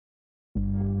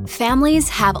Families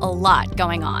have a lot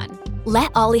going on.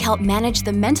 Let Ollie help manage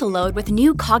the mental load with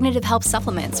new cognitive help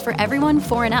supplements for everyone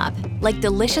 4 and up, like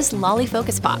delicious Lolly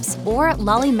Focus Pops or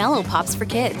Lolly Mellow Pops for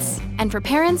kids. And for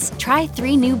parents, try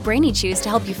 3 new Brainy Chews to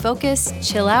help you focus,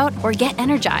 chill out, or get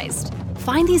energized.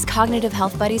 Find these cognitive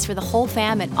health buddies for the whole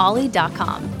fam at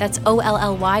ollie.com. That's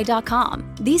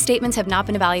OLLY.com. These statements have not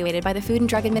been evaluated by the Food and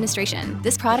Drug Administration.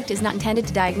 This product is not intended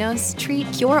to diagnose, treat,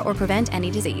 cure, or prevent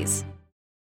any disease.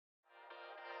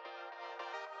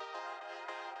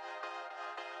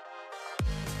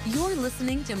 You're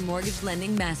listening to Mortgage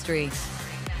Lending Mastery.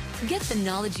 Get the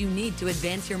knowledge you need to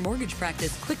advance your mortgage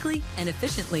practice quickly and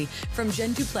efficiently from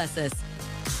Jen Duplessis,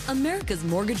 America's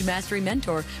Mortgage Mastery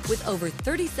mentor with over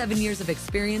 37 years of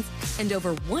experience and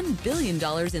over $1 billion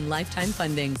in lifetime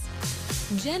fundings.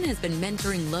 Jen has been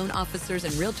mentoring loan officers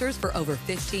and realtors for over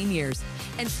 15 years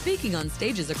and speaking on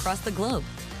stages across the globe.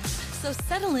 So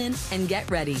settle in and get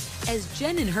ready as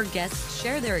Jen and her guests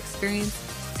share their experience,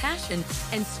 passion,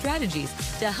 and strategies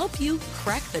to help you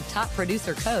crack the top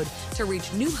producer code to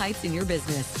reach new heights in your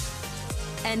business.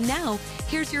 And now,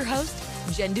 here's your host,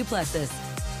 Jen Duplessis,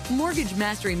 Mortgage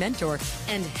Mastery Mentor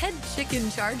and head chick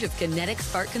in charge of Kinetic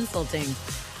Spark Consulting.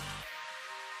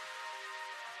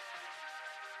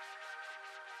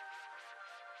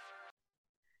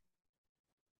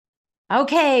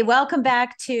 Okay, welcome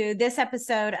back to this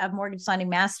episode of Mortgage Lending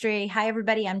Mastery. Hi,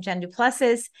 everybody. I'm Jen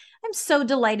Duplessis. I'm so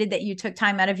delighted that you took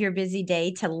time out of your busy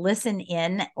day to listen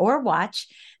in or watch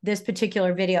this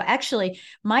particular video. Actually,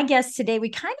 my guest today, we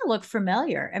kind of look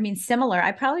familiar. I mean, similar.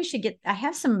 I probably should I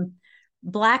have some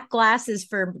black glasses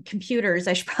for computers.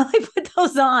 I should probably put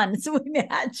those on so we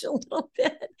match a little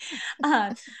bit.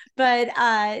 I'm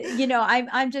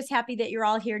just happy that you're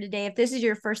all here today. If this is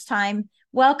your first time,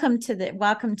 welcome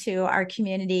to our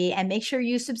community, and make sure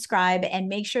you subscribe and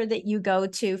make sure that you go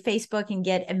to Facebook and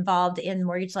get involved in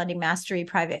Mortgage Lending Mastery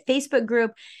private Facebook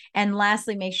group. And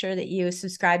lastly, make sure that you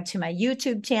subscribe to my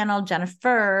YouTube channel,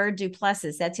 Jennifer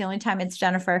Duplessis. That's the only time it's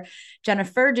Jennifer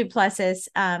Duplessis,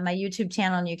 my YouTube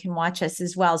channel, and you can watch us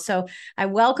as well. So I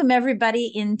welcome everybody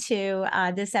into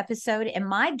this episode. And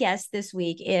my guest this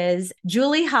week is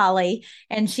Julie Holly,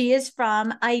 and she is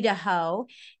from Idaho.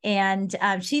 And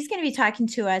she's going to be talking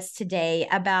to us today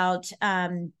about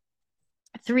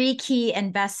 3 key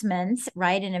investments,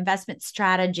 right? And investment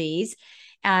strategies.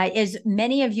 As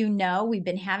many of you know, we've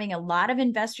been having a lot of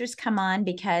investors come on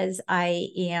because I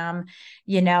am,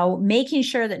 making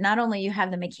sure that not only you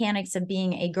have the mechanics of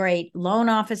being a great loan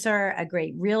officer, a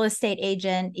great real estate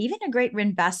agent, even a great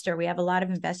investor. We have a lot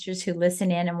of investors who listen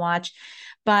in and watch,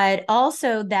 but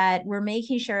also that we're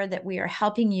making sure that we are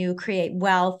helping you create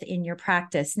wealth in your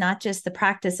practice, not just the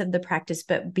practice of the practice,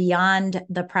 but beyond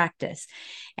the practice.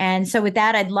 And so with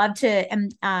that, I'd love to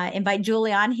invite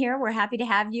Julie on here. We're happy to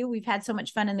have you. We've had so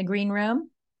much fun in the green room.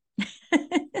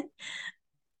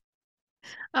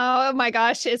 Oh my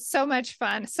gosh, it's so much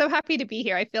fun. So happy to be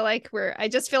here. I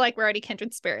just feel like we're already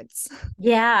kindred spirits.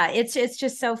 Yeah, it's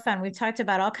just so fun. We've talked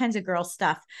about all kinds of girl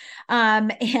stuff.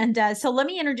 So let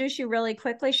me introduce you really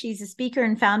quickly. She's a speaker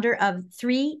and founder of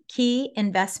 3 Key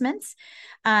Investments.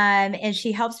 And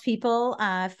she helps people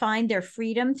find their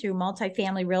freedom through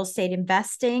multifamily real estate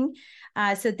investing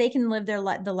so that they can live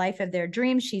the life of their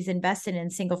dreams. She's invested in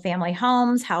single family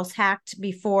homes, house hacked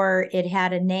before it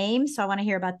had a name. So I want to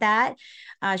hear about that.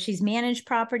 She's managed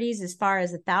properties as far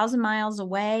as 1,000 miles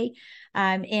away.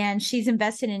 And she's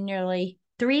invested in nearly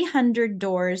 300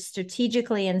 doors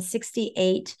strategically in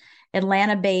 68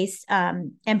 Atlanta-based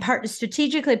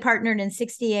strategically partnered in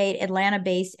 68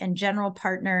 Atlanta-based and general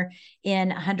partner in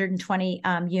 120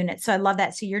 units. So I love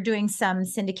that. So you're doing some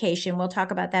syndication. We'll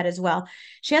talk about that as well.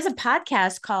 She has a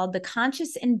podcast called The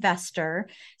Conscious Investor.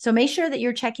 So make sure that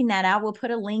you're checking that out. We'll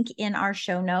put a link in our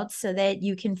show notes so that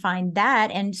you can find that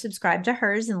and subscribe to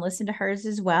hers and listen to hers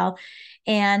as well.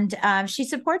 And she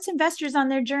supports investors on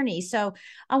their journey. So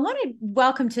I want to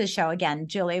welcome to the show again,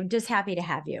 Julie. I'm just happy to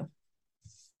have you.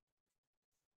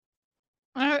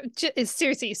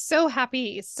 Seriously, so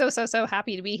happy, so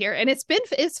happy to be here. And it's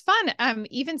fun.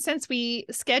 Even since we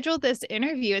scheduled this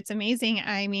interview, it's amazing.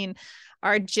 I mean,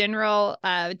 our the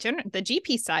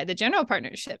GP side, the general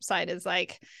partnership side is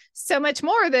like so much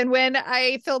more than when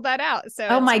I filled that out. So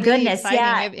oh my really goodness. exciting.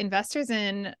 Yeah. We have investors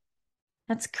in.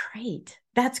 That's great.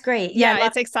 That's great. Yeah,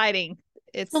 it's exciting.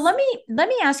 So let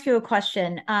me ask you a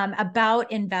question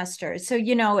about investors. So,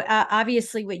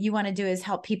 obviously what you want to do is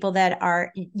help people that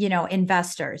are,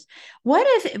 investors.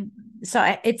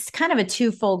 So it's kind of a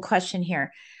twofold question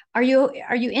here. Are you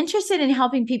interested in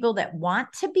helping people that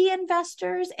want to be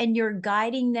investors and you're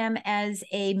guiding them as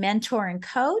a mentor and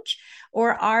coach?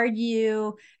 Or are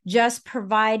you just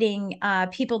providing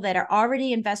people that are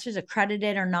already investors,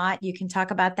 accredited or not? You can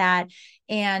talk about that,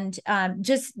 and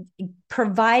just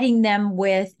providing them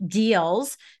with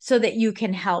deals so that you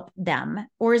can help them?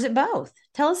 Or is it both?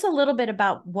 Tell us a little bit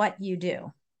about what you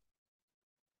do.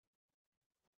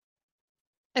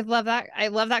 I love that. I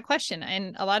love that question.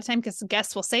 And a lot of time, because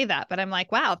guests will say that, but I'm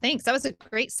like, wow, thanks. That was a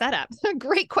great setup.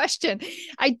 Great question.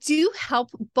 I do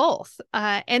help both.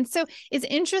 And so it's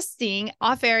interesting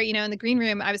off air, in the green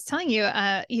room, I was telling you,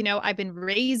 I've been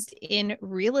raised in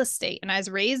real estate, and I was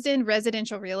raised in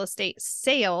residential real estate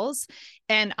sales.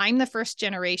 And I'm the first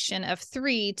generation of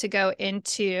 3 to go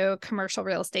into commercial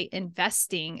real estate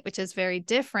investing, which is very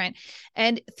different.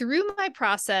 And through my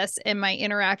process and my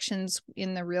interactions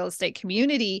in the real estate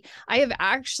community, I have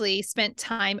actually spent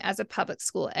time as a public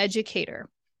school educator.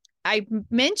 I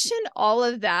mention all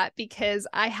of that because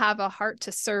I have a heart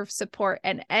to serve, support,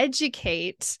 and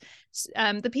educate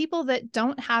the people that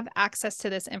don't have access to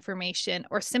this information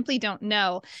or simply don't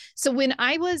know. So when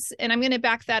I was, and I'm going to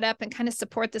back that up and kind of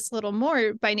support this a little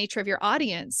more by nature of your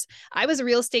audience, I was a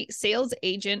real estate sales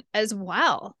agent as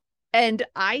well. And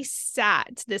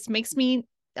this makes me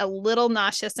a little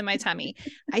nauseous in my tummy.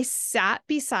 I sat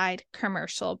beside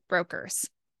commercial brokers.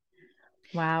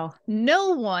 Wow.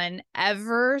 No one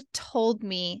ever told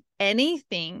me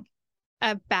anything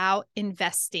about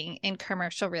investing in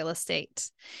commercial real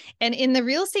estate. And in the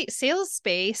real estate sales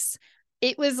space,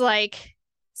 it was like,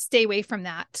 stay away from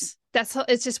that.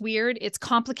 It's just weird. It's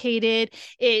complicated.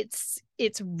 It's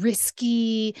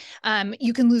risky.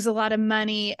 You can lose a lot of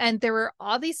money. And there were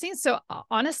all these things. So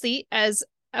honestly, as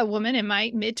a woman in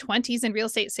my mid-20s in real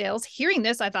estate sales, hearing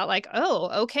this, I thought like,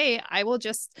 oh, okay,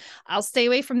 I'll stay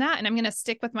away from that. And I'm going to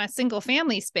stick with my single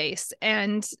family space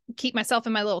and keep myself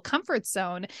in my little comfort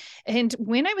zone. And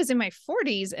when I was in my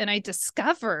 40s and I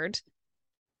discovered,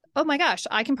 oh my gosh,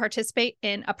 I can participate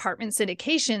in apartment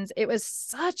syndications, it was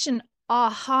such an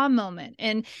aha moment.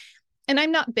 And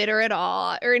I'm not bitter at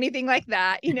all or anything like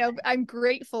that. I'm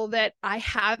grateful that I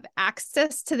have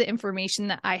access to the information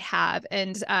that I have,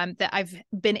 and that I've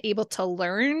been able to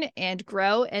learn and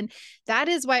grow. And that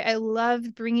is why I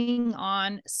love bringing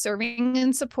on, serving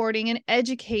and supporting and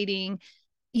educating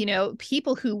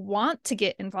people who want to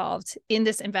get involved in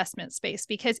this investment space,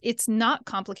 because it's not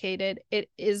complicated. It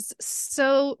is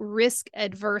so risk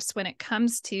adverse when it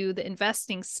comes to the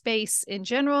investing space in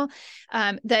general,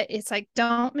 that it's like,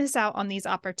 don't miss out on these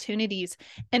opportunities.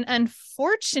 And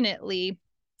unfortunately,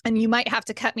 and you might have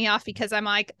to cut me off because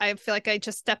I feel like I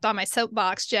just stepped on my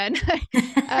soapbox, Jen,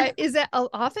 is that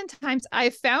oftentimes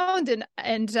I found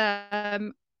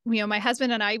my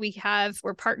husband and I,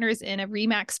 we're partners in a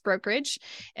RE/MAX brokerage,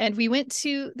 and we went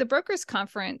to the brokers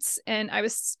conference, and I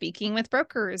was speaking with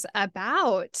brokers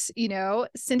about,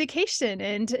 syndication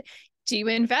and do you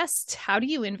invest? How do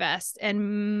you invest?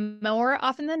 And more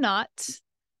often than not,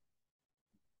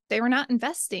 they were not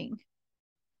investing.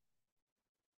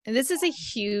 And this is a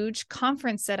huge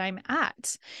conference that I'm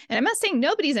at. And I'm not saying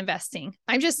nobody's investing.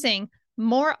 I'm just saying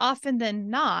more often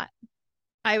than not,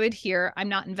 I would hear, I'm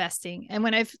not investing. And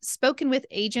when I've spoken with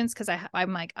agents, because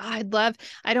I'm like, I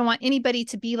don't want anybody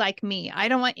to be like me. I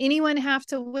don't want anyone to have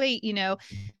to wait,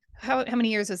 how many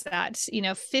years was that?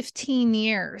 15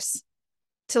 years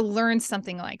to learn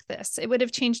something like this. It would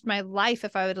have changed my life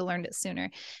if I would have learned it sooner.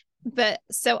 But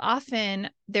so often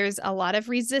there's a lot of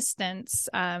resistance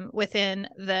within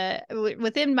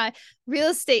my real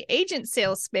estate agent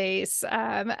sales space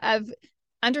of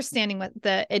understanding what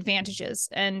the advantages,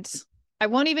 and I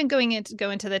won't even go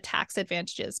into the tax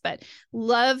advantages, but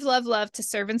love to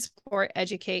serve and support,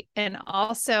 educate. And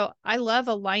also I love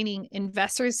aligning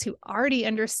investors who already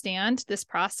understand this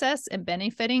process and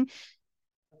benefiting.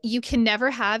 You can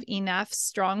never have enough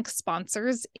strong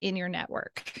sponsors in your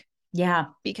network. Yeah.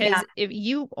 Because if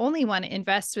you only want to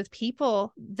invest with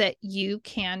people that you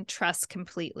can trust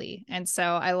completely. And so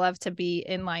I love to be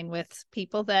in line with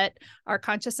people that are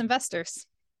conscious investors.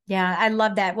 Yeah, I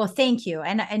love that. Well, thank you.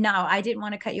 And now I didn't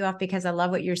want to cut you off because I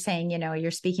love what you're saying.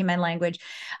 You're speaking my language.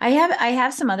 I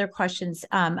have some other questions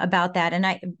about that, and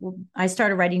I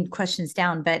started writing questions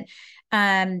down. But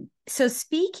so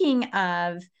speaking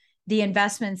of the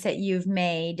investments that you've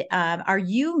made, are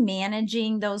you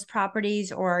managing those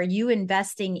properties, or are you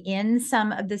investing in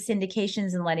some of the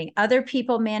syndications and letting other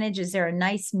people manage? Is there a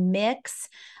nice mix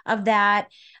of that?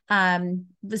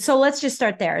 So let's just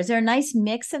start there. Is there a nice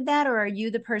mix of that, or are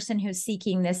you the person who's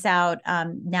seeking this out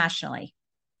nationally?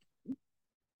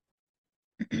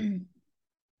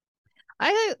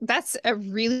 That's a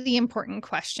really important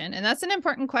question. And that's an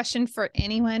important question for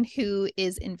anyone who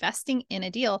is investing in a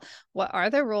deal. What are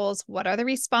the roles? What are the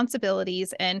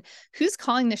responsibilities? And who's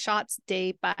calling the shots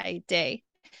day by day?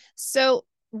 So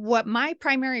what my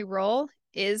primary role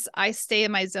is, I stay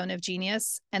in my zone of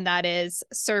genius, and that is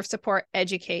serve, support,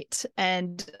 educate.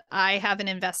 And I have an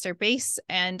investor base,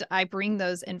 and I bring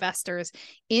those investors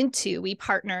we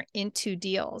partner into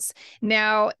deals.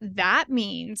 Now, that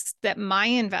means that my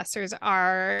investors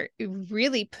are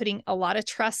really putting a lot of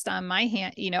trust on my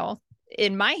hand,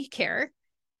 in my care,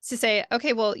 to say,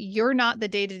 okay, well, you're not the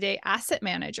day-to-day asset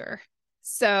manager.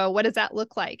 So what does that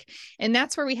look like? And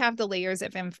that's where we have the layers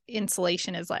of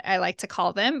insulation, as I like to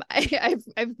call them. I've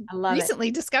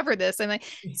recently discovered this. And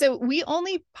so we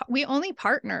only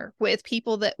partner with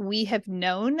people that we have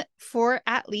known for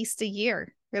at least a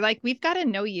year. We're like, we've got to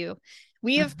know you.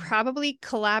 We have probably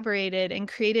collaborated and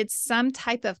created some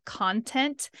type of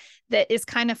content that is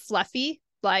kind of fluffy,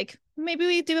 like maybe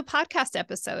we do a podcast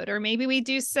episode, or maybe we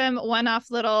do some one-off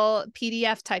little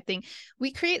PDF type thing.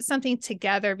 We create something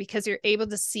together because you're able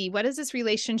to see, what does this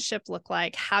relationship look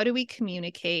like? How do we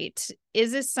communicate?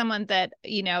 Is this someone that,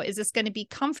 is this going to be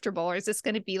comfortable, or is this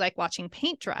going to be like watching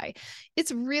paint dry?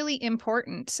 It's really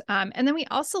important. And then we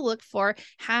also look for,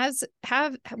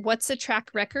 what's the track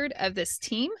record of this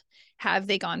team? Have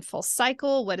they gone full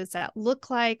cycle? What does that look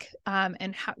like?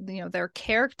 And how, their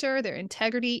character, their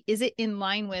integrity, is it in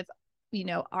line with,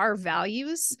 our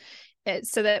values,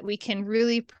 so that we can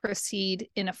really proceed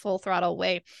in a full throttle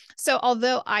way. So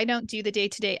although I don't do the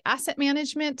day-to-day asset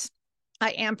management, I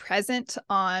am present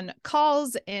on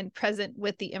calls and present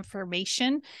with the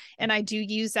information. And I do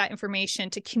use that information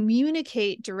to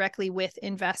communicate directly with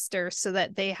investors so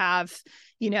that they have,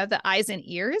 the eyes and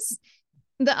ears.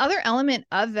 The other element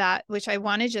of that, which I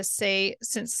want to just say,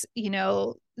 since,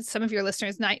 some of your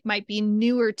listeners might be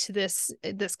newer to this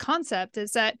concept,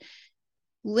 is that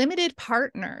limited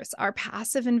partners are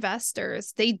passive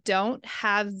investors. They don't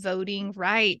have voting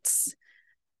rights.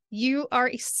 You are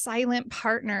silent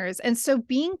partners. And so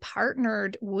being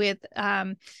partnered with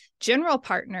general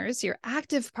partners, your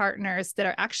active partners that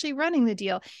are actually running the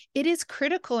deal, it is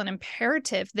critical and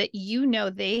imperative that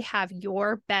they have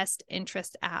your best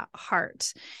interest at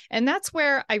heart. And that's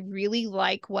where I really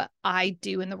like what I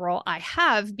do in the role I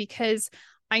have, because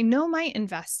I know my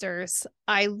investors.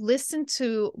 I listen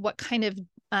to what kind of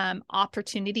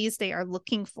opportunities they are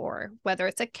looking for, whether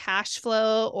it's a cash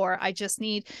flow, or I just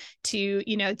need to,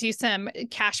 do some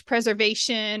cash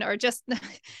preservation, or just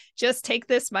take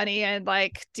this money and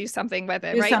do something with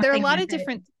it. Right. There are a lot of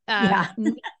different, there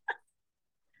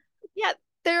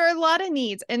are a lot of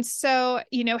needs. And so,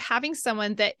 having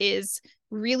someone that is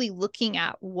really looking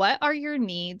at what are your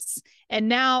needs. And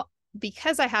now,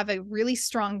 because I have a really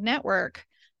strong network,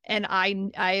 and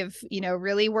I've,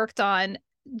 really worked on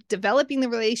developing the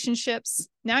relationships,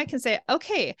 now I can say,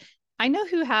 okay, I know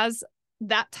who has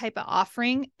that type of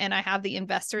offering, and I have the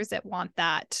investors that want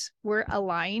that. We're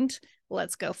aligned.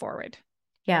 Let's go forward.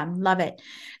 Yeah, love it.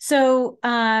 So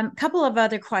a couple of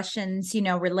other questions,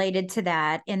 related to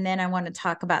that. And then I want to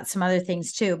talk about some other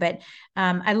things too. But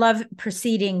I love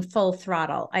proceeding full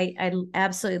throttle. I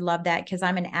absolutely love that, because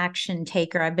I'm an action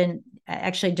taker. I've been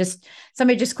actually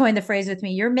somebody just coined the phrase with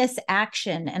me, you're Miss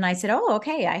Action. And I said, oh,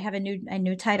 okay, I have a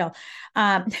new title,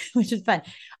 which is fun.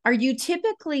 Are you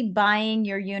typically buying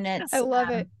your units? I love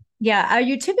it. Yeah. Are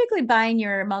you typically buying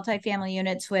your multifamily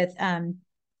units with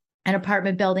and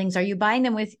apartment buildings? Are you buying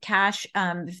them with cash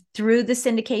through the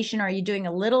syndication? Are you doing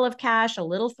a little of cash, a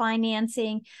little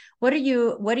financing? What are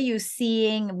you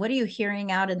seeing? What are you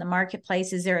hearing out in the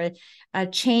marketplace? Is there a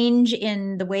change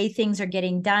in the way things are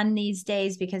getting done these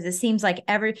days? Because it seems like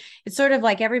it's sort of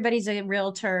like everybody's a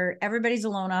realtor, everybody's a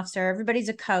loan officer, everybody's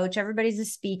a coach, everybody's a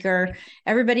speaker,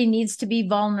 everybody needs to be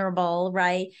vulnerable,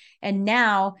 right? And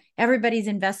now everybody's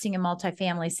investing in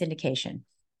multifamily syndication.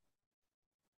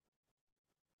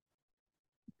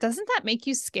 Doesn't that make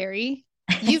you scary?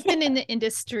 You've been in the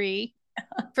industry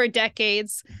for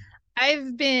decades.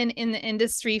 I've been in the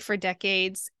industry for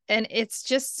decades, and it's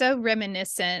just so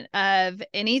reminiscent of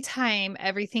anytime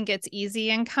everything gets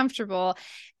easy and comfortable,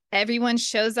 everyone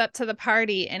shows up to the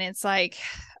party, and it's like,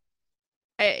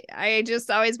 I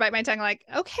just always bite my tongue, like,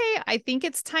 okay, I think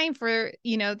it's time for,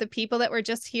 the people that were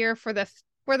just here for the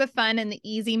fun and the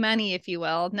easy money, if you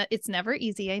will. It's never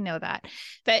easy. I know that.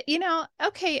 But,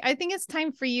 okay, I think it's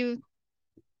time for you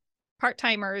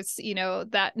part-timers,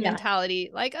 that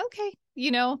mentality, like, okay,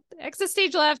 exit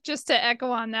stage left, just to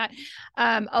echo on that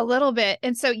a little bit.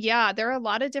 And so, there are a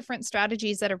lot of different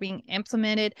strategies that are being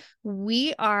implemented.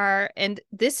 And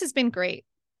this has been great.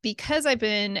 because I've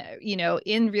been,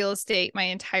 in real estate my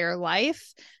entire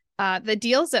life, the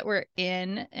deals that we're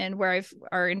in and where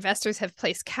our investors have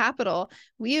placed capital,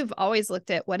 we have always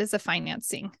looked at what is the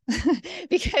financing,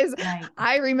 because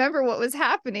I remember what was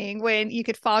happening when you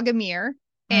could fog a mirror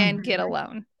and get a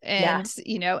loan, and,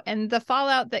 and the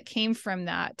fallout that came from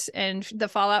that, and the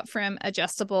fallout from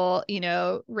adjustable,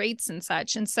 rates and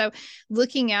such. And so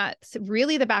looking at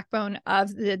really the backbone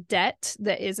of the debt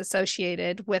that is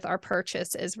associated with our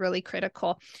purchase is really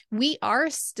critical. We are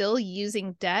still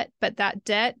using debt, but that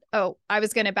debt, I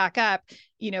was going to back up,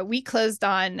 we closed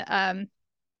on,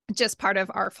 just part of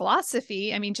our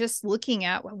philosophy. I mean, just looking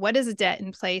at what is a debt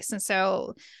in place. And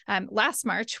so last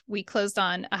March, we closed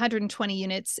on 120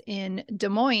 units in Des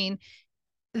Moines.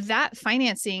 That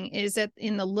financing is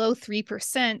in the low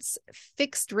 3%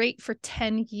 fixed rate for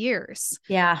 10 years.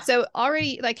 Yeah. So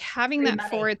already like having that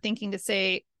forward thinking to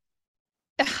say,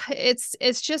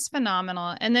 it's just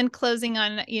phenomenal. And then closing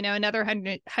on, another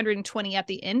 120 at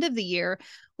the end of the year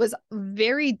was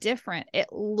very different. It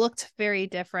looked very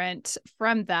different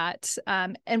from that.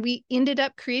 And we ended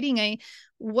up creating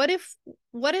what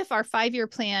if our 5-year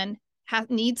plan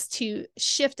needs to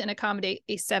shift and accommodate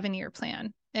a 7-year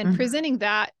plan, and presenting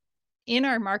that in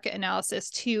our market analysis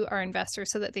to our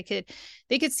investors so that they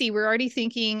could see we're already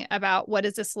thinking about what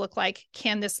does this look like?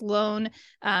 Can this loan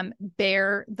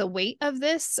bear the weight of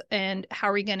this? And how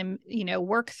are we going to,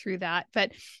 work through that?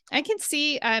 But I can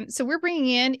see, so we're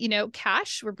bringing in,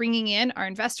 cash, we're bringing in our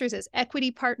investors as equity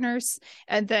partners,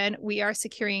 and then we are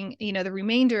securing, the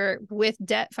remainder with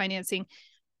debt financing.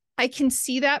 I can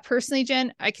see that personally,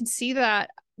 Jen. I can see that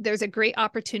there's a great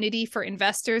opportunity for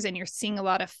investors, and you're seeing a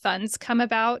lot of funds come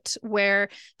about where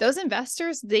those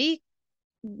investors,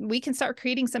 we can start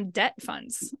creating some debt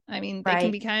funds. I mean,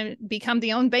 they can become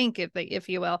the own bank, if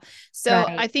you will. So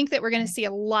I think that we're going to see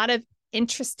a lot of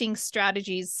interesting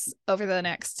strategies over the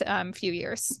next few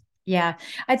years. Yeah,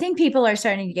 I think people are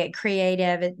starting to get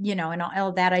creative, and all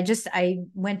of that. I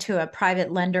went to a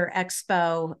private lender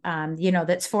expo,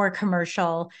 that's for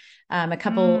commercial, a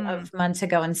couple of months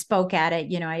ago, and spoke at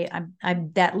it.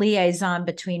 I'm that liaison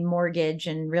between mortgage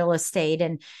and real estate,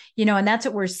 and and that's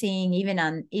what we're seeing even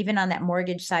on that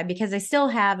mortgage side, because I still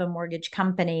have a mortgage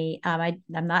company. I'm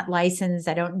not licensed.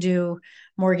 I don't do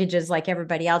mortgages like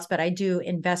everybody else, but I do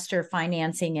investor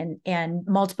financing and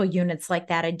multiple units like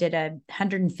that. I did a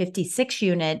 156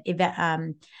 unit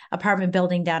apartment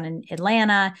building down in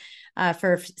Atlanta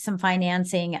for some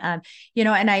financing, and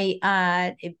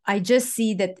I just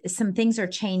see that some things are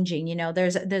changing.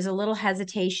 There's a little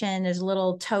hesitation, there's a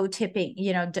little toe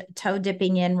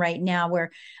dipping in right now,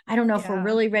 where I don't know if we're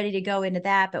really ready to go into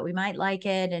that, but we might like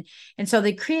it, and so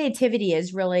the creativity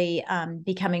is really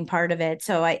becoming part of it.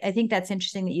 So I think that's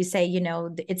interesting that you say,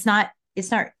 it's not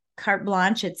carte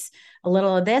blanche. It's a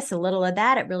little of this, a little of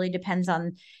that. It really depends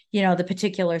on, the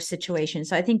particular situation.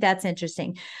 So I think that's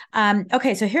interesting.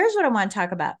 Okay. So here's what I want to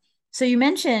talk about. So you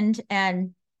mentioned,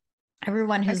 and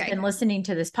everyone who's been listening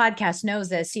to this podcast knows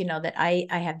this, that I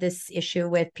have this issue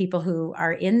with people who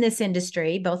are in this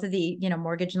industry, both of the,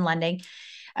 mortgage and lending.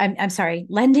 I'm sorry,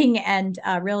 lending and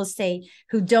real estate,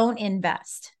 who don't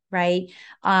invest. Right.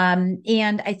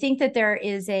 And I think that there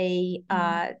is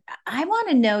I want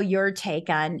to know your take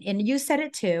on, and you said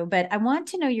it too, but I want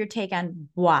to know your take on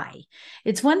why.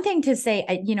 It's one thing to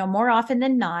say, more often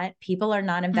than not, people are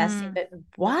not investing, but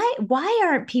why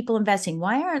aren't people investing?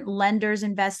 Why aren't lenders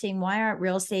investing? Why aren't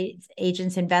real estate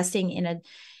agents investing in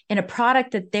a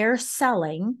product that they're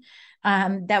selling?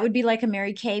 That would be like a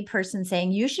Mary Kay person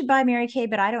saying, you should buy Mary Kay,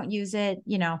 but I don't use it.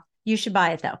 You should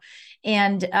buy it though.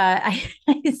 And I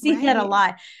see that a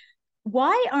lot.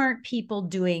 Why aren't people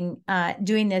doing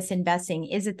this investing?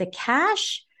 Is it the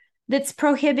cash that's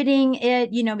prohibiting it?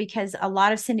 Because a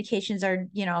lot of syndications are,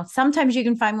 sometimes you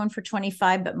can find one for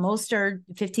 25, but most are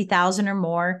 50,000 or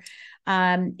more.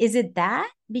 Is it that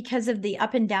because of the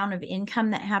up and down of income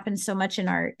that happens so much in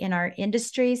our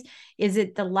industries? Is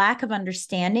it the lack of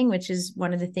understanding, which is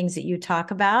one of the things that you talk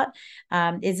about?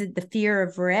 Is it the fear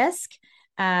of risk?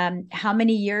 How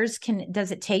many years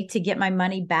does it take to get my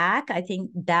money back? I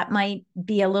think that might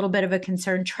be a little bit of a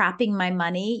concern, trapping my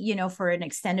money, for an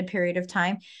extended period of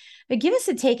time. But give us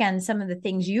a take on some of the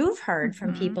things you've heard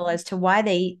from people as to why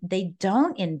they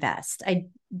don't invest.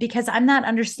 Because I'm not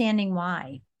understanding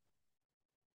why.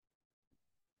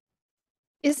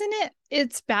 Isn't it?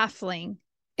 It's baffling.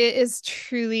 It is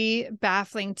truly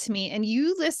baffling to me. And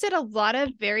you listed a lot of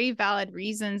very valid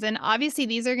reasons. And obviously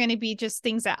these are going to be just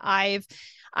things that I've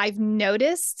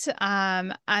noticed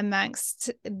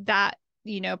amongst that,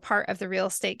 part of the real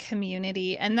estate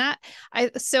community. And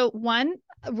so one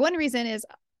reason is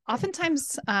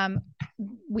oftentimes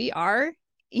we are,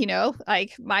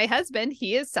 like my husband,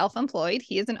 he is self-employed.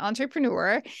 He is an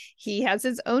entrepreneur. He has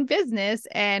his own business.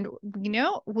 And,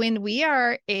 when we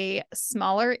are a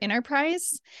smaller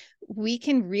enterprise, we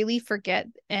can really forget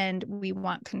and we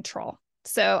want control.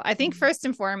 So I think first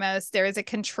and foremost, there is a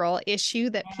control issue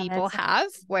that people have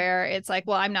where it's like,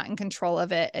 well, I'm not in control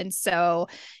of it. And so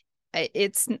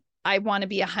I want to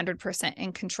be 100%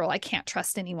 in control. I can't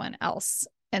trust anyone else.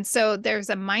 And so there's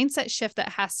a mindset shift that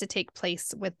has to take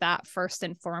place with that first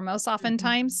and foremost,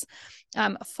 oftentimes,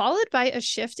 followed by a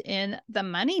shift in the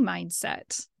money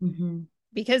mindset.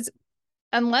 Because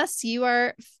unless you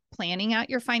are planning out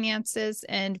your finances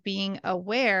and being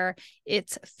aware,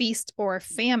 it's feast or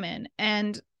famine.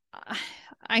 And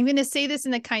I'm going to say this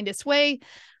in the kindest way.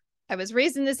 I was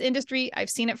raised in this industry. I've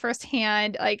seen it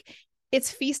firsthand. Like,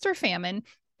 it's feast or famine.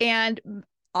 And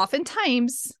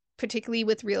oftentimes, particularly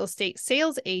with real estate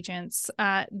sales agents,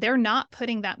 they're not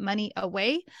putting that money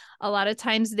away. A lot of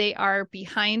times they are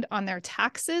behind on their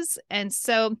taxes. And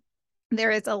so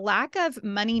there is a lack of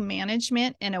money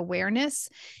management and awareness.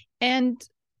 And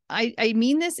I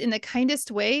mean this in the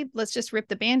kindest way. Let's just rip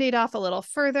the Band-Aid off a little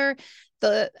further.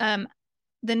 The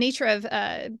nature of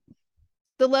the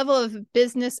level of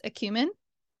business acumen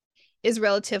is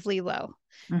relatively low.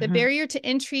 The barrier to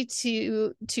entry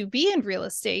to be in real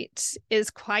estate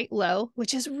is quite low,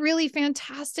 which is really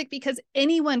fantastic because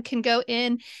anyone can go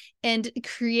in and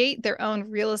create their own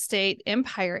real estate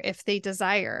empire if they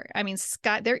desire. I mean,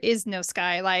 there is no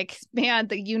sky. Like, man,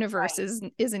 the universe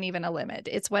isn't even a limit.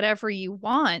 It's whatever you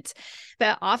want.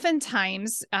 But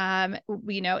oftentimes,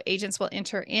 agents will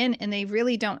enter in and they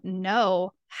really don't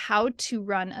know how to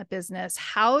run a business,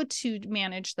 how to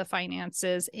manage the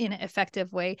finances in an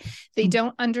effective way. They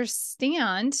don't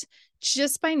understand,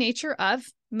 just by nature of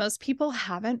most people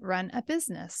haven't run a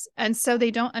business. And so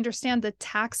they don't understand the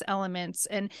tax elements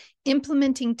and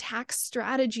implementing tax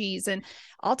strategies. And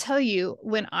I'll tell you,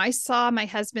 when I saw my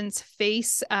husband's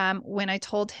face, when I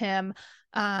told him,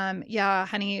 yeah,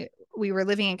 honey, we were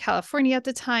living in California at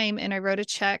the time, and I wrote a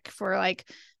check for like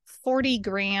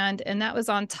 $40,000. And that was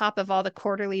on top of all the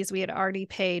quarterlies we had already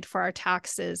paid for our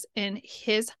taxes. And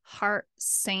his heart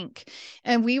sank.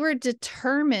 And we were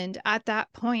determined at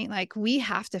that point, like, we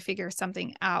have to figure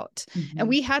something out. And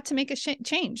we had to make a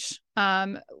change.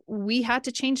 We had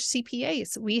to change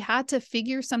CPAs. We had to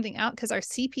figure something out because our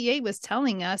CPA was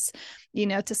telling us,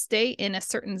 to stay in a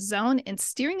certain zone and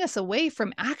steering us away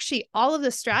from actually all of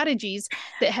the strategies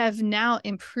that have now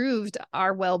improved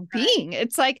our well-being.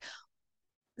 It's like,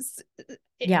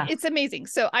 it's amazing.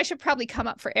 So I should probably come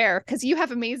up for air because you have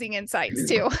amazing insights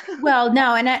too. Well,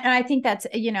 no. And I think that's,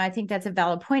 I think that's a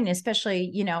valid point,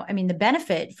 especially, the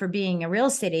benefit for being a real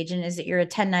estate agent is that you're a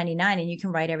 1099 and you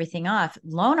can write everything off.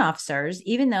 Loan officers,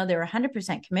 even though they're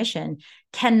 100% commission,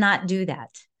 cannot do that.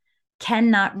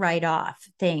 Cannot write off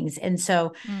things. And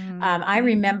so I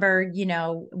remember,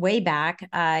 way back,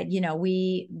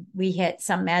 we hit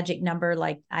some magic number,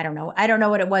 like, I don't know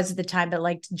what it was at the time, but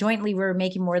like jointly we were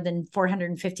making more than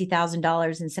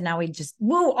 $450,000. And so now we just,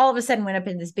 all of a sudden went up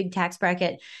in this big tax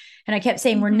bracket. And I kept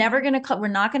saying, we're not going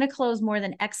to close more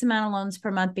than X amount of loans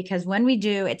per month, because when we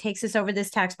do, it takes us over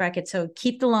this tax bracket. So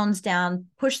keep the loans down,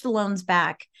 push the loans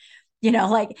back.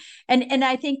 And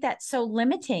I think that's so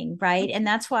limiting, right? And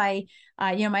that's why,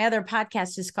 my other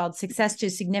podcast is called Success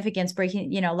to Significance,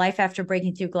 Life After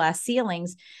Breaking Through Glass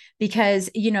Ceilings,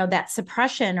 because, that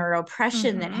suppression or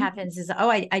oppression that happens is,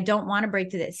 I don't want to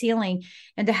break through that ceiling.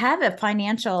 And to have a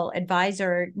financial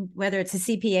advisor, whether it's a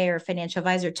CPA or a financial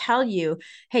advisor, tell you,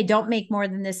 hey, don't make more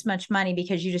than this much money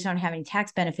because you just don't have any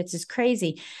tax benefits is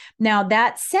crazy. Now,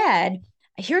 that said,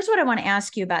 here's what I want to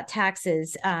ask you about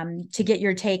taxes, to get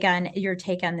your take on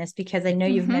this, because I know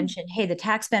you've mentioned, hey, the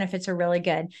tax benefits are really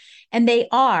good, and they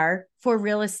are for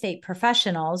real estate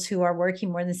professionals who are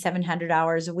working more than 700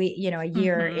 hours a week, a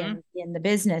year in the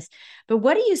business. But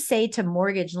what do you say to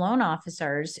mortgage loan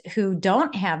officers who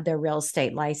don't have their real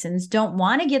estate license, don't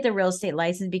want to get their real estate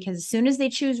license, because as soon as they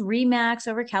choose RE/MAX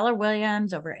over Keller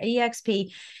Williams, over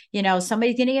EXP,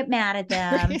 somebody's going to get mad at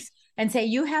them. And say,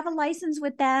 you have a license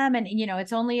with them. And,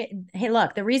 it's only, hey,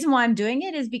 look, the reason why I'm doing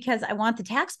it is because I want the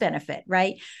tax benefit,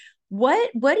 right? What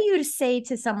do you say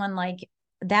to someone like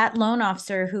that loan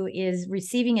officer who is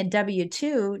receiving a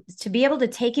W-2 to be able to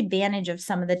take advantage of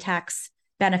some of the tax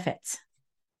benefits?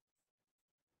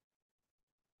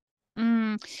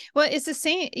 Well, it's the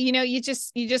same, you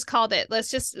just called it. Let's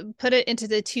just put it into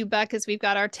the two buckets. We've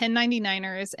got our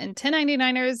 1099ers, and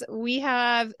 1099ers, we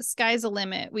have sky's the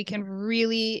limit. We can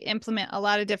really implement a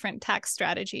lot of different tax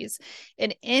strategies,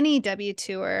 and any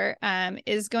W-2er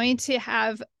is going to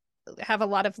have have a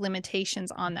lot of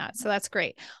limitations on that. So that's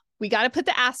great. We got to put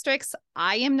the asterisks.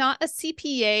 I am not a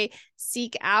CPA.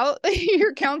 Seek out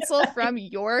your counsel from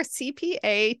your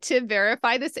CPA to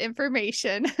verify this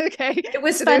information. Okay. It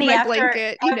was so funny my after,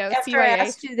 blanket, after CYA. I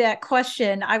asked you that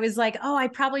question, I was like, oh, I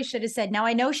probably should have said, now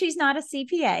I know she's not a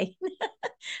CPA.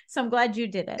 So I'm glad you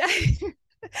did it.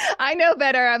 I know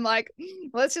better. I'm like,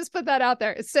 let's just put that out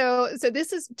there. So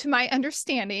this is to my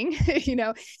understanding,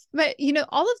 but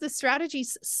all of the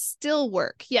strategies still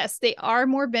work. Yes, they are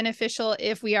more beneficial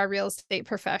if we are real estate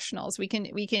professionals. We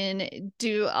can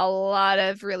do a lot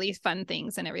of really fun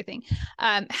things and everything.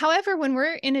 However, when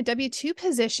we're in a W-2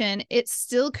 position, it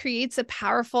still creates a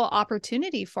powerful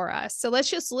opportunity for us. So let's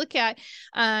just look at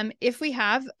if we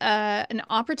have an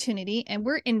opportunity and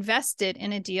we're invested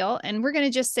in a deal, and we're going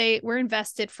to just say we're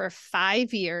invested for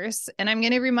 5 years. And I'm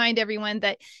going to remind everyone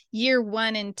that year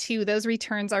 1 and 2, those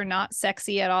returns are not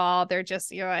sexy at all. They're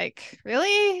just, you're like,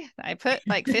 really? I put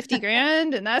like 50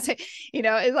 grand and that's it.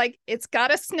 It's like, it's got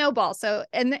to snowball. So,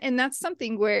 and that's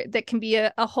something where that can be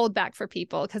a holdback for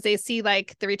people, because they see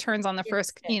like the returns on the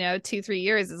first, 2-3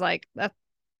 years is like,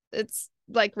 it's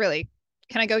like, really,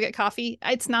 can I go get coffee?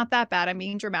 It's not that bad. I'm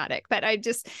being dramatic, but I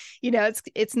just,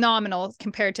 it's nominal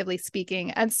comparatively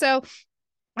speaking. And so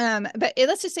but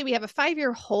let's just say we have a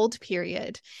 5-year hold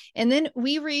period, and then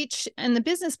we reach in the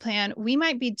business plan, we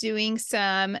might be doing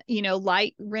some,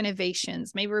 light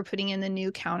renovations. Maybe we're putting in the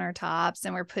new countertops,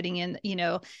 and we're putting in,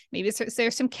 maybe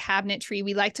there's some cabinetry.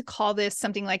 We like to call this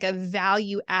something like a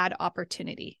value add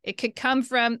opportunity. It could come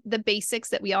from the basics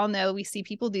that we all know. We see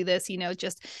people do this,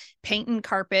 just paint and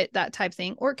carpet, that type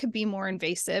thing, or it could be more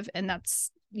invasive. And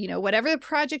that's, whatever the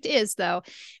project is, though,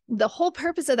 the whole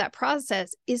purpose of that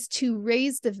process is to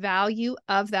raise the value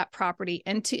of that property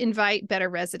and to invite better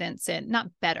residents in. Not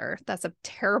better. That's a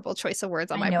terrible choice of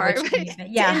words on my part.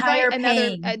 Yeah. Higher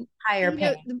paying.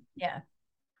 Yeah.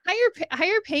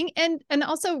 Higher paying, and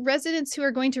also residents who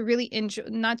are going to really enjoy,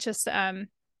 not just,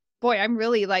 boy, I'm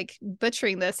really like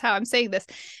butchering this, how I'm saying this,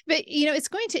 but it's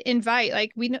going to invite,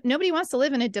 like, nobody wants to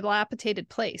live in a dilapidated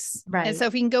place. Right. And so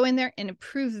if we can go in there and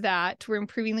improve that, we're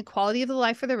improving the quality of the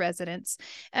life for the residents.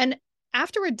 And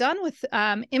after we're done with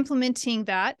implementing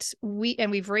that,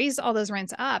 we've raised all those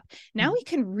rents up, now we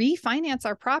can refinance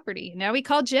our property. Now we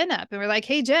call Jen up and we're like,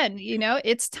 hey, Jen,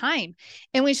 it's time.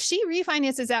 And when she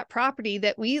refinances that property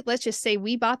that let's just say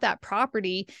we bought that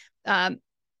property,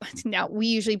 now we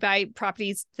usually buy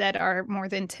properties that are more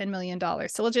than $10 million.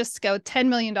 So we'll just go $10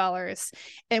 million.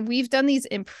 And we've done these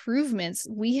improvements.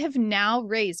 We have now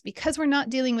raised, because we're not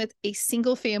dealing with a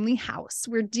single family house,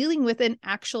 we're dealing with an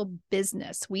actual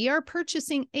business. We are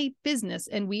purchasing a business,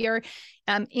 and we are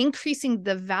increasing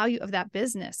the value of that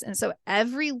business. And so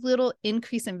every little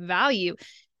increase in value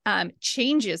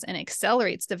changes and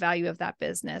accelerates the value of that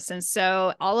business. And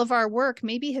so all of our work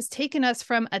maybe has taken us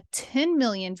from a 10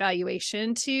 million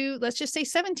valuation to, let's just say,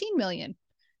 17 million.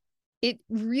 It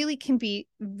really can be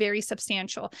very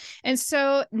substantial. And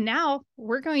so now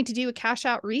we're going to do a cash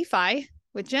out refi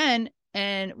with Jen,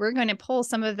 and we're going to pull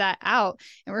some of that out,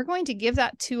 and we're going to give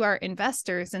that to our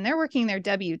investors, and they're working their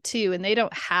W-2 and they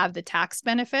don't have the tax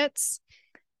benefits,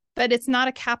 but it's not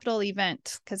a capital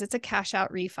event because it's a cash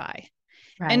out refi.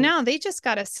 Right. And now they just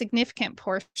got a significant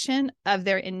portion of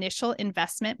their initial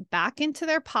investment back into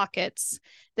their pockets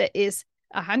that is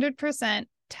 100%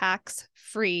 tax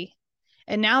free.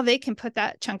 And now they can put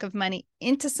that chunk of money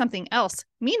into something else.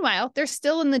 Meanwhile, they're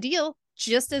still in the deal,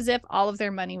 just as if all of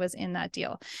their money was in that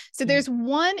deal. So there's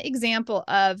one example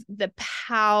of the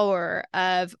power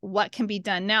of what can be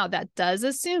done now. That does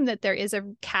assume that there is a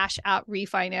cash out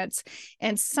refinance.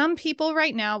 And some people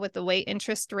right now, with the way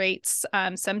interest rates,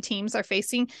 some teams are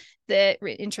facing the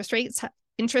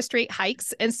interest rate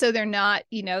hikes. And so they're not,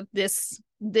 this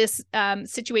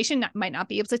situation might not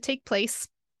be able to take place.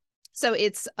 So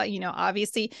it's,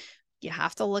 obviously you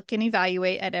have to look and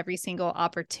evaluate at every single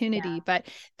opportunity, but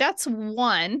that's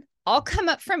one. I'll come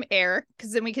up from air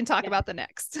because then we can talk about the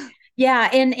next. Yeah.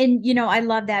 And, I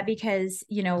love that because,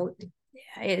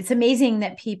 it's amazing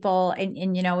that people, and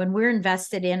we're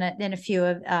invested in a few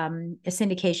of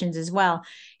syndications as well.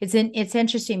 It's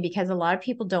interesting because a lot of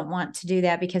people don't want to do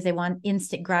that because they want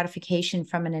instant gratification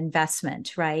from an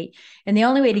investment, right? And the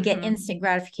only way to get instant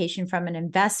gratification from an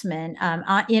investment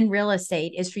in real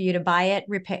estate is for you to buy it,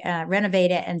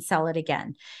 renovate it, and sell it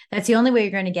again. That's the only way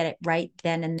you're going to get it right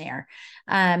then and there.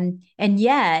 And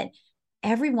yet,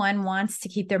 everyone wants to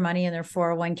keep their money in their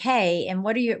 401k. And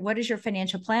what does your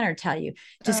financial planner tell you?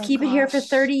 Just keep it here for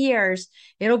 30 years.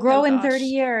 It'll grow in 30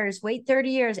 years, wait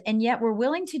 30 years. And yet we're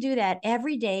willing to do that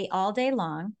every day, all day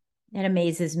long. It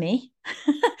amazes me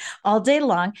all day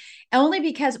long, only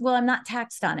because, well, I'm not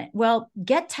taxed on it. Well,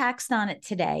 get taxed on it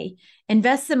today,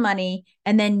 invest the money,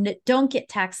 and then don't get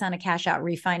taxed on a cash out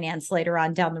refinance later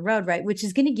on down the road, right? Which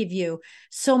is going to give you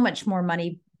so much more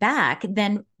money back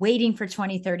than waiting for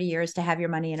 20, 30 years to have your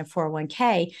money in a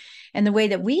 401k. And the way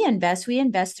that we invest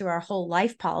through our whole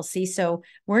life policy. So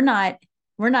we're not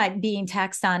being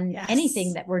taxed on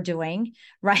anything that we're doing,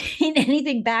 right?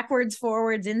 Anything backwards,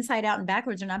 forwards, inside out, and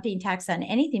backwards are not being taxed on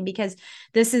anything, because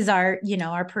this is our,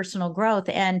 our personal growth.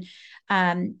 And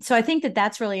so I think that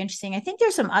that's really interesting. I think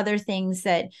there's some other things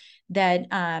that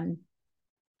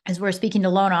as we're speaking to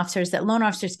loan officers, that loan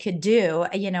officers could do.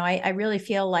 I really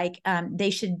feel like they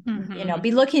should,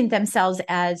 be looking at themselves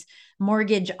as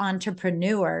mortgage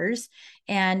entrepreneurs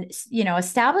and,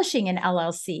 establishing an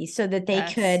LLC so that they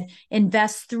could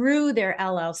invest through their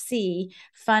LLC,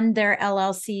 fund their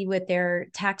LLC with their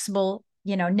taxable,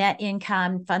 net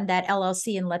income, fund that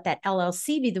LLC and let that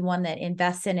LLC be the one that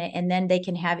invests in it. And then they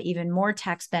can have even more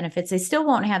tax benefits. They still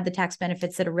won't have the tax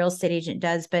benefits that a real estate agent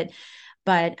does, but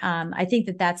I think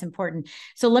that that's important.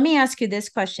 So let me ask you this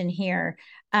question here.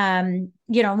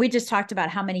 We just talked about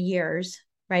how many years,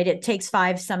 right? It takes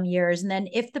 5 some years. And then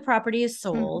if the property is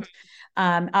sold,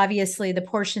 obviously the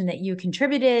portion that you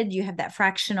contributed, you have that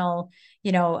fractional,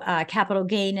 capital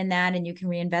gain in that, and you can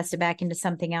reinvest it back into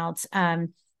something else.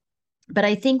 But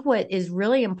I think what is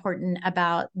really important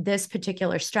about this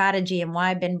particular strategy, and why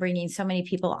I've been bringing so many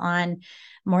people on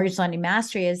Mortgage Lending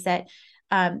Mastery, is that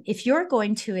if you're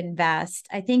going to invest,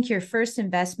 I think your first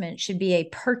investment should be a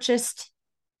purchased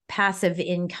passive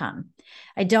income.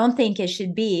 I don't think it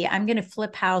should be, I'm going to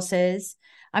flip houses,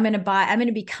 I'm going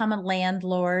to become a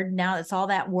landlord. Now it's all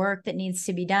that work that needs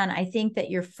to be done. I think that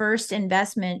your first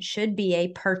investment should be a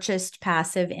purchased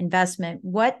passive investment.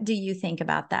 What do you think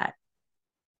about that?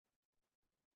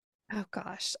 Oh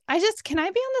gosh, can I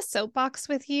be on the soapbox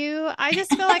with you? I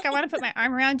just feel like I want to put my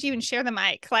arm around you and share the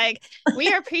mic. Like,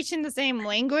 we are preaching the same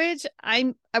language.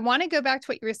 I want to go back to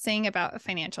what you were saying about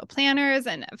financial planners,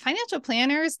 and financial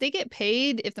planners, they get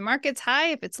paid if the market's high,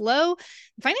 if it's low.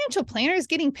 Financial planners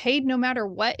getting paid no matter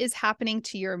what is happening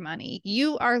to your money.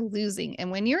 You are losing.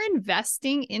 And when you're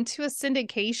investing into a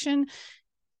syndication,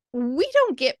 we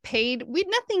don't get paid.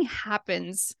 Nothing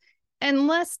happens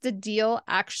unless the deal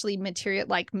actually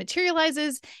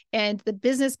materializes and the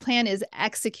business plan is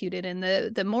executed. And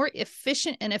the more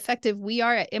efficient and effective we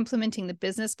are at implementing the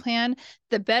business plan,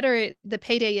 the better the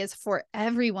payday is for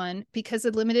everyone, because the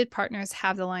limited partners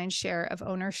have the lion's share of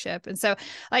ownership. And so,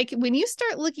 like, when you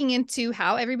start looking into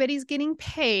how everybody's getting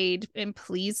paid, and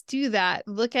please do that,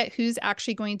 look at who's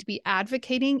actually going to be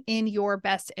advocating in your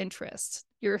best interest.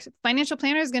 Your financial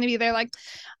planner is going to be there like,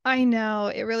 I know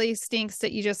it really stinks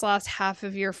that you just lost half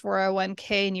of your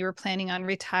 401k and you were planning on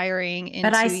retiring in 2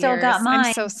 years. But I still got mine.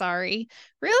 I'm so sorry.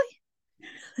 Really?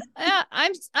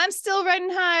 I'm still riding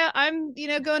high. I'm,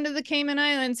 going to the Cayman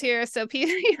Islands here. So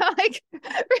people,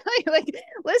 really,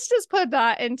 let's just put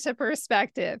that into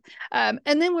perspective. And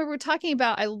then when we're talking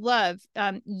about, I love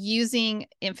using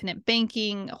infinite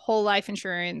banking, whole life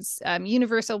insurance,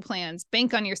 universal plans,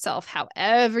 bank on yourself,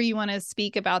 however you want to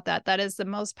speak about that. That is the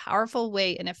most powerful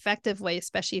way and effective way,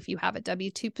 especially if you have a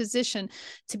W-2 position,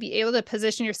 to be able to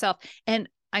position yourself. And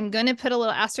I'm going to put a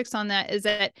little asterisk on that, is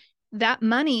that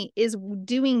money is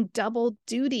doing double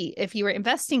duty. If you are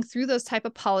investing through those type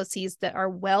of policies that are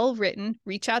well written,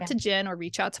 reach out to Jen or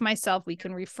reach out to myself. We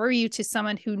can refer you to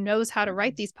someone who knows how to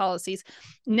write these policies.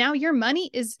 Now your money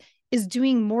is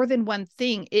doing more than one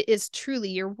thing. It is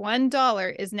truly, your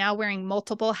 $1 is now wearing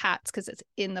multiple hats, because it's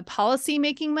in the policy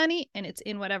making money, and it's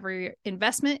in whatever your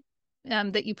investment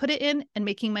that you put it in, and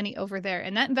making money over there.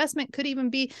 And that investment could even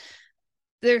be,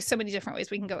 there's so many different ways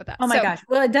we can go with that. Oh my gosh.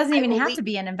 Well, it doesn't even have to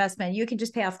be an investment. You can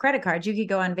just pay off credit cards. You could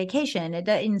go on vacation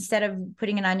instead of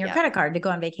putting it on your credit card to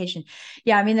go on vacation.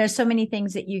 Yeah. I mean, there's so many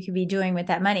things that you could be doing with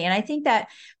that money. And I think that,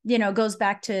 goes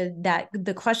back to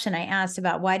the question I asked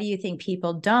about, why do you think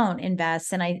people don't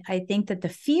invest? And I think that the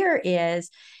fear is,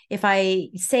 if I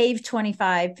save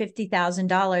 $25,000,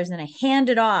 $50,000 and I hand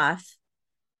it off,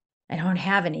 I don't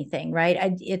have anything, right?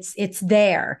 It's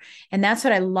there. And that's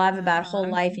what I love about whole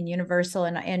life and universal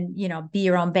and be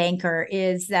your own banker,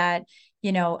 is that,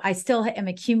 I still am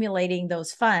accumulating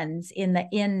those funds in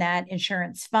that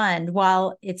insurance fund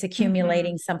while it's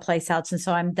accumulating someplace else. And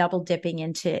so I'm double dipping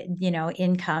into,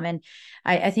 income. And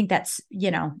I think that's,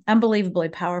 unbelievably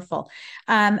powerful.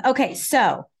 Okay.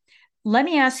 So let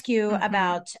me ask you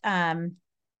about,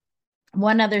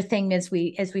 one other thing as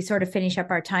we sort of finish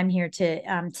up our time here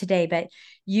today, but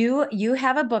you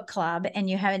have a book club and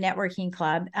you have a networking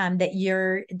club that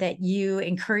you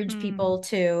encourage people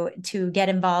to get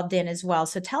involved in as well.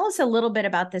 So tell us a little bit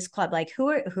about this club. Like who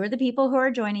are the people who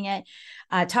are joining it?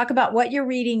 Talk about what you're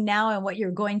reading now and what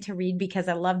you're going to read, because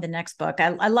I love the next book.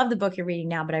 I love the book you're reading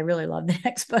now, but I really love the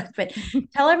next book. But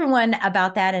tell everyone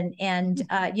about that, and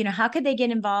how could they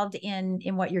get involved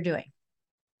in what you're doing?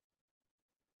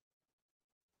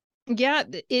 Yeah,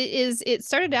 it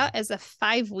started out as a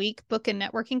 5-week book and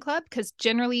networking club, because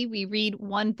generally we read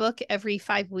one book every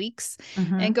 5 weeks.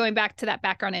 And going back to that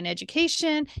background in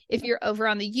education, if you're over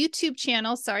on the YouTube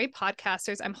channel, sorry,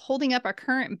 podcasters, I'm holding up our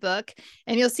current book,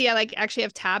 and you'll see I actually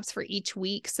have tabs for each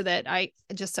week so that I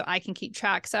can keep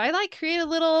track. So I create a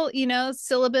little,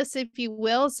 syllabus, if you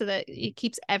will, so that it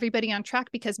keeps everybody on track,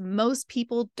 because most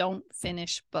people don't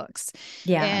finish books.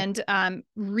 Yeah. And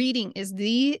reading is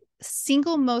the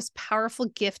single most powerful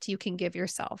gift you can give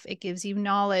yourself. It gives you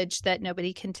knowledge that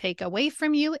nobody can take away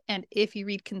from you. And if you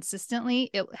read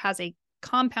consistently, it has a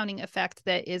compounding effect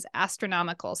that is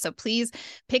astronomical. So please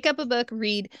pick up a book,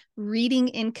 read. Reading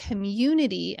in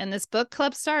community. And this book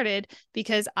club started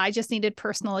because I just needed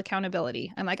personal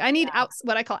accountability. I'm I need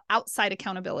what I call outside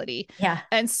accountability. Yeah.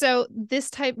 And so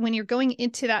when you're going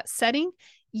into that setting,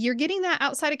 you're getting that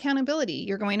outside accountability.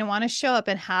 You're going to want to show up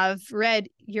and have read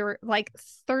your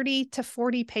 30 to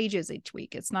 40 pages each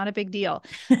week. It's not a big deal.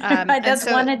 That's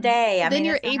one a day. Then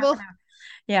you're able.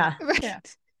 Yeah.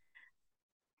 Right.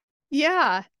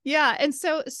 Yeah. Yeah. And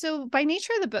so by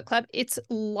nature of the book club, it's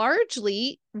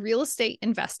largely real estate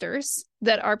investors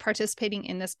that are participating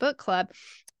in this book club.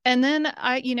 And then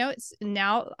I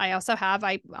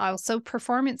also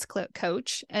performance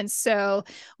coach. And so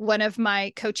one of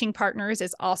my coaching partners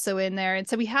is also in there. And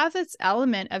so we have this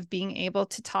element of being able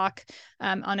to talk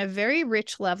on a very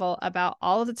rich level about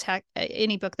all of the tech,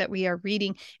 any book that we are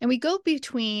reading. And we go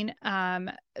between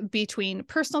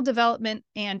personal development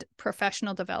and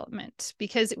professional development,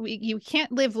 because you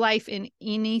can't live life in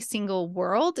any single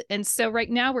world. And so right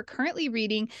now we're currently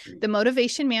reading The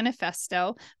Motivation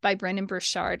Manifesto by Brendon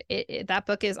Burchard. That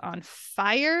book is on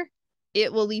fire.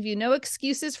 It will leave you no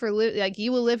excuses for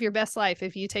you will live your best life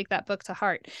if you take that book to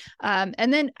heart.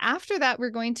 And then after that, we're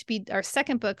going to be, our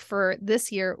second book for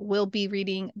this year will be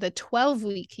reading The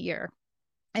 12-Week Year.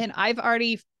 And I'm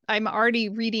already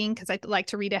reading, because I like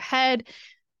to read ahead.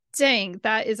 Dang,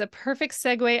 that is a perfect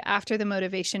segue after The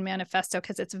Motivation Manifesto,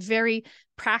 because it's very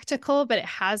practical, but it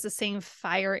has the same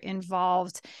fire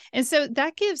involved. And so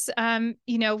that gives,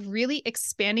 really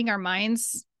expanding our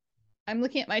minds. I'm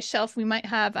looking at my shelf. I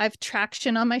have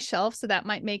Traction on my shelf, so that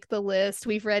might make the list.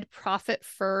 We've read Profit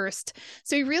First.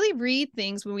 So we really read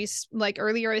things when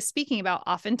earlier I was speaking about,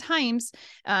 oftentimes,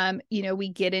 we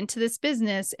get into this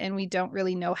business and we don't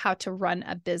really know how to run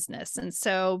a business. And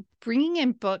so bringing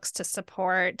in books to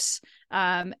support,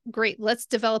 great, let's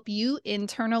develop you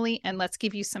internally and let's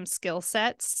give you some skill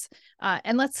sets,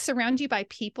 and let's surround you by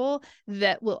people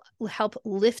that will help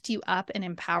lift you up and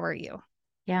empower you.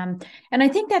 Yeah. And I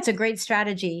think that's a great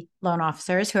strategy, loan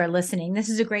officers who are listening. This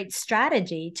is a great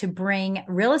strategy to bring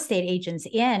real estate agents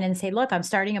in and say, look, I'm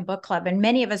starting a book club. And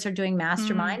many of us are doing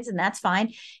masterminds, and that's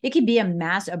fine. It could be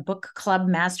a book club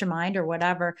mastermind or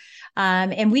whatever.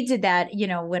 And we did that,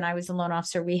 when I was a loan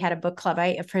officer, we had a book club.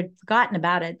 I have forgotten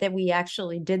about it, that we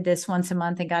actually did this once a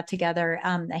month and got together,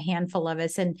 a handful of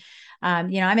us. And,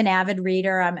 I'm an avid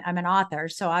reader. I'm an author.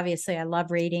 So obviously I love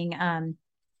reading.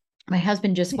 My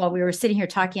husband, just while we were sitting here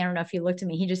talking, I don't know if you looked at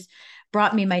me, he just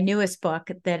brought me my newest book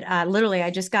that literally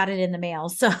I just got it in the mail.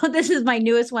 So this is my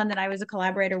newest one that I was a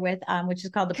collaborator with, which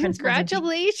is called The Principles.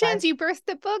 Congratulations, you birthed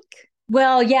the book.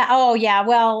 Well, yeah. Oh, yeah.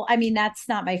 Well, I mean, that's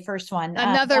not my first one.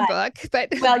 Another book, but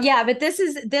well, yeah. But this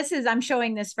is. I'm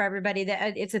showing this for everybody.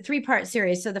 That it's a 3-part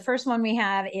series. So the first one we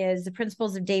have is The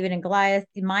Principles of David and Goliath: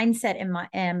 Mindset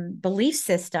and Belief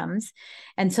Systems.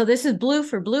 And so this is blue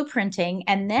for blueprinting.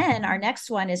 And then our next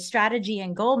one is Strategy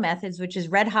and Goal Methods, which is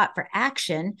red hot for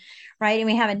action, right? And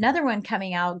we have another one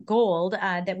coming out, Gold,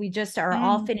 that we just are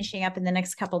all finishing up in the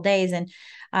next couple of days.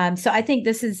 And so I think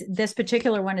this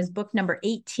particular one is book number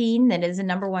 18. That is a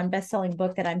 #1 best-selling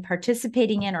book that I'm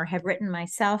participating in or have written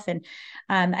myself. And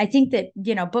I think that,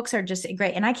 books are just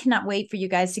great. And I cannot wait for you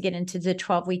guys to get into the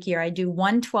 12-week year. I do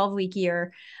one 12-week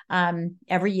year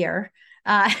every year.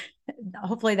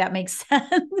 Hopefully that makes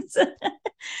sense.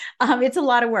 It's a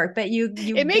lot of work, but you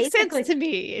it makes sense to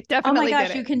me. It definitely. Oh my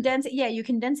gosh, you condense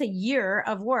a year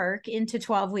of work into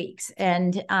 12 weeks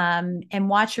and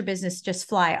watch your business just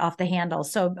fly off the handle.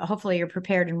 So hopefully you're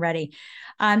prepared and ready.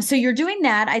 So you're doing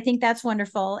that. I think that's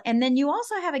wonderful. And then you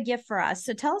also have a gift for us.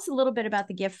 So tell us a little bit about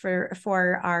the gift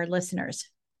for our listeners.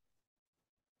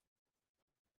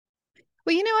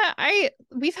 Well, you know what?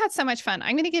 We've had so much fun.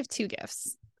 I'm going to give 2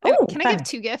 gifts. Oh, can I give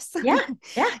 2 gifts? Yeah.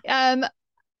 Yeah.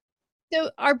 So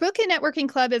our Book and Networking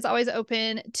Club is always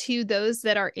open to those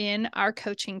that are in our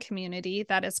coaching community.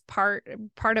 That is part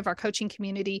of our coaching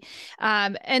community.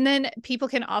 And then people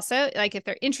can also, like, if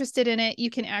they're interested in it, you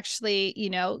can actually,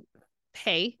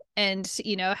 pay and,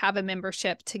 have a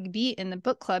membership to be in the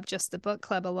book club, just the book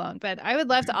club alone. But I would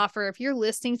love to offer, if you're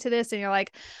listening to this and you're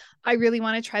like, I really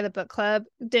want to try the book club,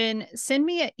 then send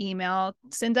me an email.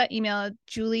 Send that email,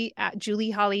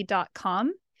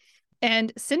 julie@julieholly.com.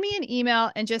 And send me an email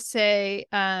and just say,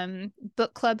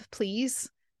 book club,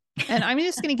 please. And I'm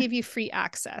just going to give you free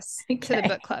access to the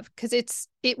book club because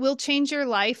it will change your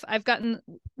life.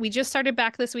 We just started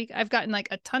back this week. I've gotten like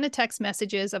a ton of text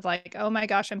messages of like, oh my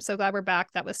gosh, I'm so glad we're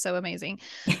back. That was so amazing.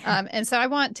 And so I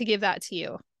want to give that to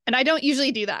you. And I don't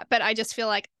usually do that, but I just feel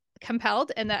like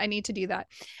compelled and that I need to do that.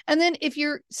 And then if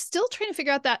you're still trying to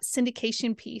figure out that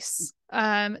syndication piece,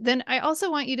 then I also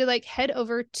want you to like head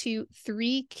over to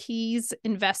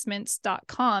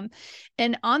 3keysinvestments.com.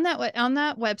 And on that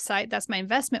website, that's my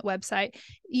investment website,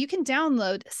 you can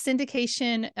download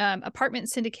syndication, apartment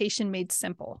syndication made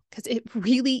simple, because it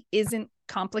really isn't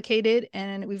complicated.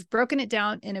 And we've broken it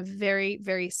down in a very,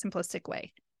 very simplistic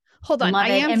way. Hold on. I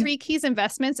am 3 Keys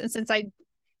Investments. And since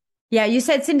yeah, you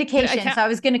said syndication, so I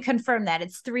was going to confirm that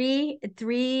it's three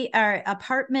are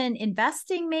apartment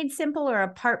investing made simple or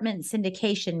apartment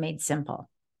syndication made simple.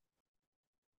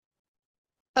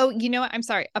 Oh, you know what? I'm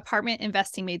sorry. Apartment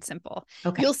investing made simple.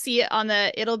 Okay. You'll see it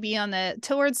it'll be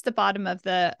towards the bottom of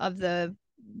the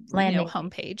landing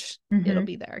homepage. Mm-hmm. It'll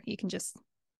be there. You can just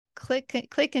click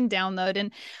and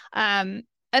download.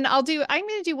 And I'm going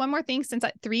to do one more thing, since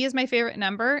 3 is my favorite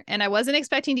number, and I wasn't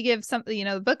expecting to give something,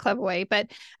 the book club away, but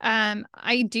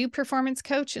I do performance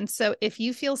coach. And so if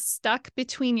you feel stuck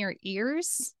between your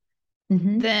ears,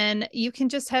 mm-hmm. then you can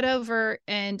just head over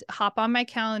and hop on my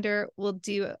calendar. We'll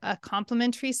do a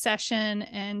complimentary session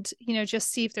and,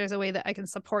 just see if there's a way that I can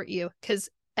support you, because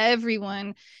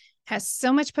everyone has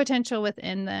so much potential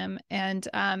within them. And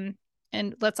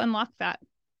let's unlock that.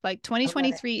 Like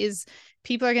 2023 is,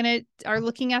 people are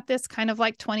looking at this kind of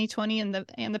like 2020 and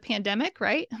the pandemic,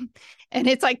 right? And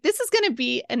it's like, this is going to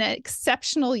be an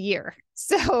exceptional year.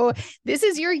 So this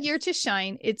is your year to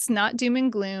shine. It's not doom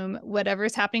and gloom, whatever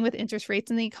is happening with interest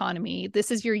rates in the economy. This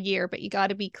is your year, but you got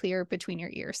to be clear between your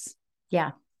ears.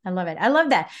 Yeah. I love it. I love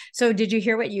that. So did you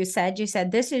hear what you said? You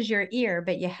said, this is your ear,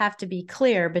 but you have to be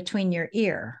clear between your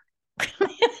ear. I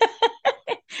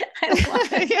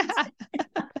love it. Yeah.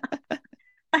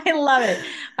 I love it.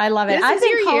 I love it. I've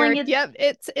been calling it. Yep.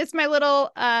 It's my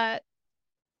little Dr.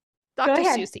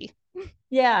 Susie.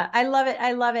 Yeah. I love it.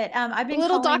 I love it. I've been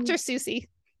little Dr. Susie.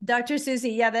 Dr.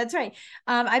 Susie. Yeah, that's right.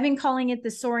 I've been calling it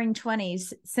the Soaring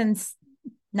 20s since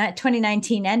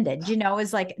 2019 ended.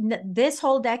 It's like this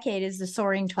whole decade is the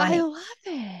Soaring 20s. I love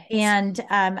it. And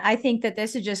I think that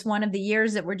this is just one of the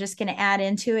years that we're just going to add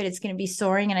into it. It's going to be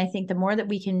soaring. And I think the more that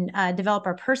we can develop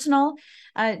our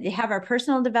have our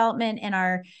personal development and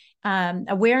our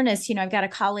awareness. I've got a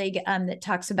colleague that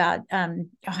talks about, and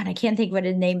I can't think what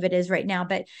the name of it is right now,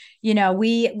 but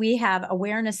we have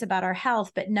awareness about our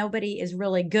health, but nobody is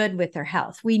really good with their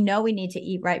health. We know we need to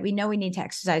eat right. We know we need to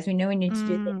exercise. We know we need to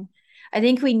do things. I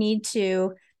think we need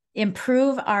to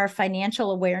improve our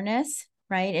financial awareness,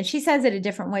 right? And she says it a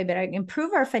different way, but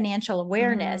improve our financial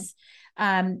awareness.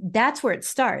 That's where it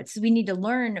starts. We need to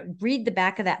read the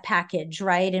back of that package,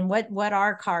 right? And what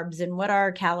are carbs and what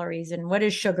are calories and what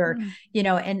is sugar,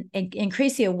 and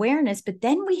increase the awareness, but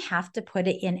then we have to put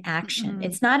it in action.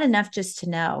 It's not enough just to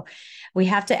know. We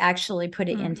have to actually put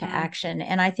it into action.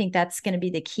 And I think that's going to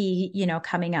be the key,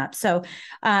 coming up. So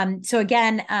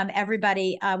again,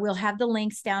 everybody, we'll have the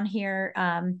links down here,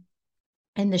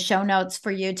 in the show notes for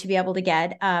you to be able to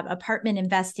get apartment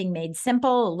investing made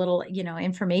simple, a little,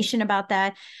 information about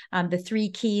that, the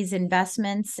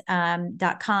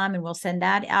 3keysinvestments.com, and we'll send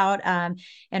that out. And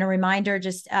a reminder,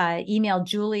 just email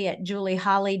Julie at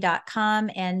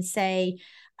julieholly.com and say,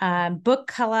 book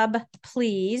club,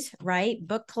 please, right?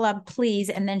 Book club, please.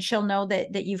 And then she'll know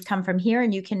that you've come from here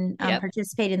and you can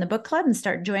participate in the book club and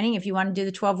start joining. If you want to do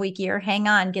the 12-week year, hang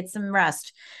on, get some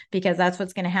rest, because that's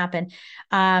what's going to happen.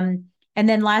 And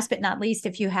then last but not least,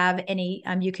 if you have any,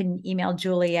 you can email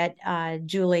Julie at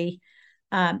Julie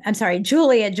I'm sorry,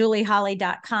 Julie at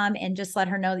julieholly.com, and just let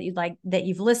her know that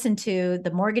you've listened to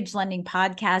the Mortgage Lending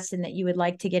Podcast and that you would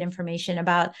like to get information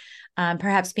about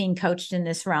perhaps being coached in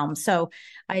this realm. So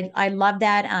I love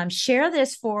that. Share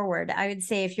this forward. I would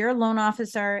say if you're a loan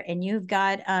officer and you've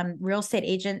got real estate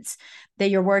agents that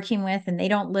you're working with and they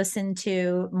don't listen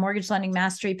to Mortgage Lending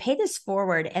Mastery, pay this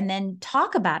forward and then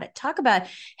talk about it. Talk about,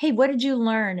 hey, what did you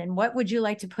learn and what would you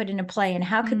like to put into play and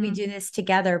how could we do this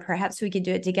together? Perhaps we could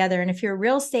do it together. And if you're a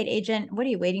real estate agent, what are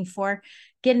you waiting for?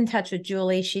 Get in touch with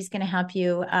Julie. She's going to help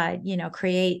you,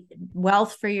 create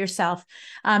wealth for yourself.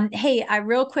 Hey, a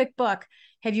real quick book.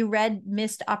 Have you read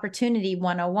Missed Opportunity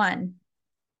 101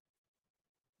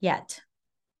 yet?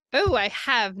 Oh, I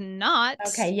have not.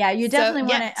 Okay. Yeah. You definitely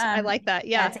want to. I like that.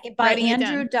 Yeah. It's by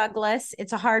Andrew Douglas.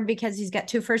 It's hard because he's got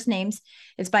two first names.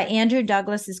 It's by Andrew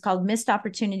Douglas. It's called Missed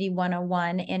Opportunity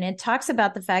 101. And it talks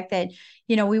about the fact that,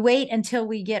 we wait until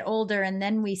we get older and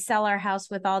then we sell our house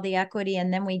with all the equity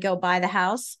and then we go buy the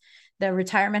house, the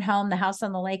retirement home, the house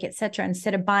on the lake, et cetera,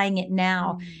 instead of buying it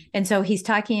now. And so he's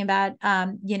talking about,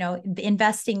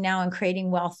 investing now and creating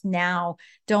wealth now.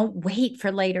 Don't wait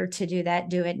for later to do that.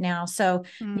 Do it now. So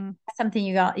that's something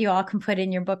you all can put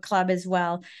in your book club as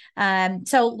well.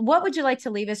 So what would you like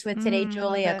to leave us with today,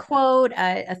 Julie? A quote,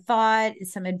 a thought,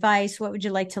 some advice? What would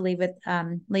you like to leave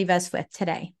us with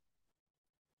today?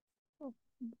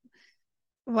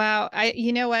 Wow.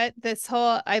 You know what,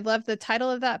 I love the title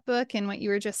of that book and what you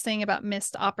were just saying about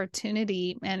missed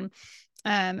opportunity. And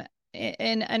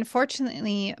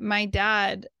unfortunately, my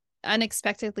dad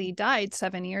unexpectedly died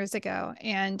 7 years ago,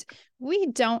 and we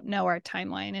don't know our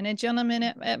timeline. And a gentleman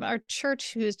at our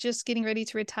church who is just getting ready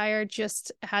to retire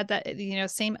just had that,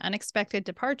 same unexpected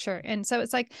departure. And so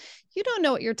it's like, you don't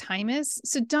know what your time is.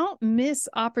 So don't miss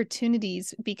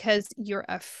opportunities because you're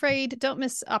afraid. Don't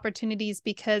miss opportunities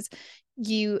because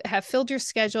you have filled your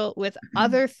schedule with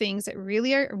other things that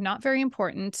really are not very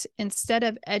important, instead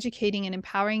of educating and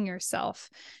empowering yourself.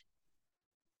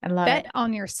 I love Bet it.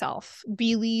 on yourself,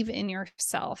 believe in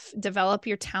yourself, develop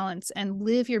your talents, and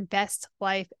live your best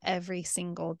life every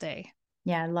single day.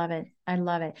 Yeah, I love it. I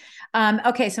love it.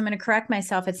 Okay, so I'm going to correct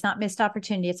myself. It's not Missed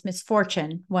Opportunity. It's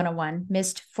Misfortune 101,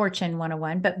 Missed Fortune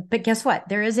 101. But guess what?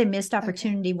 There is a Missed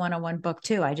Opportunity 101 book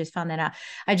too. I just found that out.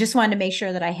 I just wanted to make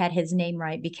sure that I had his name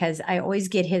right because I always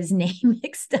get his name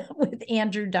mixed up with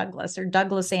Andrew Douglas or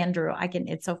Douglas Andrew.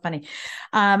 It's so funny.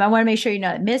 I want to make sure you know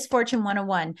that Misfortune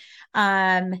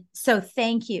 101. So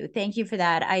thank you. Thank you for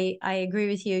that. I agree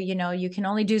with you. You can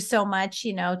only do so much,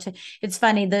 it's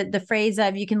funny. The phrase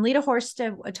of you can lead a horse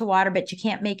to water, but you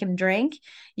can't make him drink.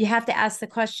 You have to ask the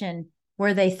question,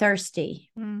 were they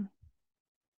thirsty? All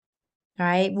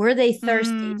right. Were they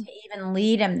thirsty to even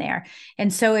lead him there?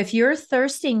 And so if you're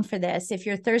thirsting for this, if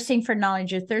you're thirsting for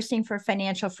knowledge, you're thirsting for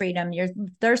financial freedom, you're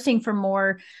thirsting for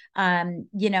more,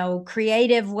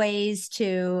 creative ways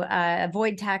to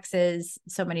avoid taxes,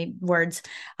 so many words,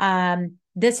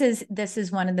 this is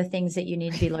one of the things that you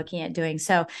need to be looking at doing.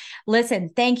 So listen,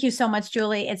 thank you so much,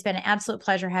 Julie. It's been an absolute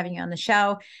pleasure having you on the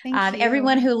show. Thank you.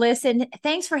 Everyone who listened,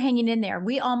 thanks for hanging in there.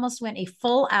 We almost went a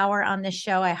full hour on this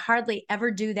show. I hardly ever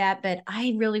do that, but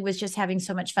I really was just having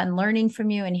so much fun learning from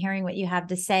you and hearing what you have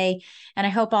to say. And I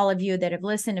hope all of you that have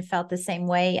listened have felt the same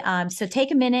way. So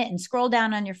take a minute and scroll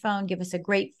down on your phone, give us a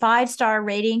great 5-star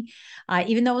rating,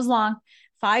 even though it was long.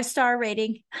 5-star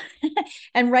rating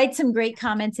and write some great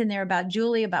comments in there about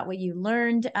Julie, about what you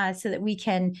learned, so that we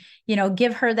can,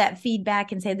 give her that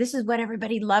feedback and say, this is what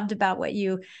everybody loved about what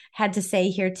you had to say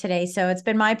here today. So it's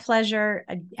been my pleasure,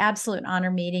 an absolute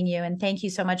honor meeting you. And thank you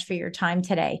so much for your time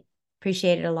today.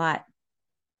 Appreciate it a lot.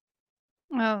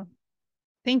 Oh,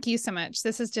 thank you so much.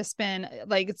 This has just been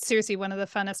seriously one of the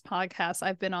funnest podcasts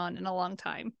I've been on in a long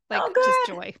time. Just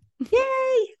joy.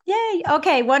 Yay.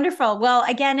 Okay, wonderful. Well,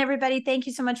 again, everybody, thank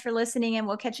you so much for listening, and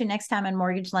we'll catch you next time on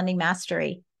Mortgage Lending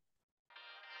Mastery.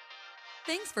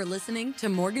 Thanks for listening to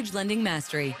Mortgage Lending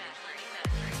Mastery.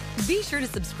 Be sure to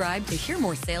subscribe to hear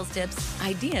more sales tips,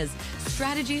 ideas,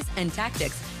 strategies, and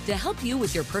tactics to help you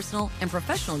with your personal and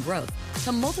professional growth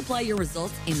to multiply your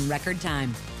results in record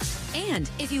time. And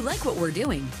if you like what we're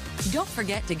doing, don't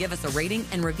forget to give us a rating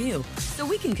and review so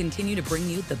we can continue to bring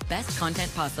you the best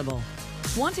content possible.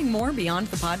 Wanting more beyond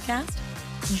the podcast?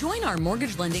 Join our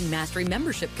Mortgage Lending Mastery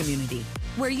membership community,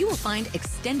 where you will find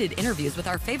extended interviews with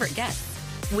our favorite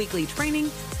guests, weekly training,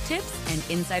 tips, and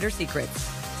insider secrets,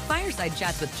 fireside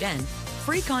chats with Jen,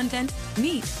 free content,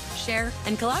 meet, share,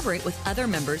 and collaborate with other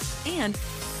members, and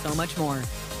so much more.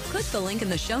 Click the link in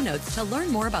the show notes to learn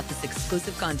more about this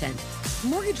exclusive content.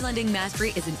 Mortgage Lending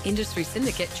Mastery is an industry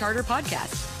syndicate charter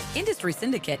podcast. Industry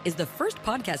Syndicate is the first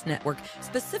podcast network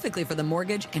specifically for the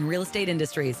mortgage and real estate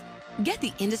industries. Get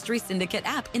the Industry Syndicate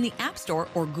app in the App Store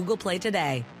or Google Play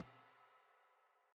today.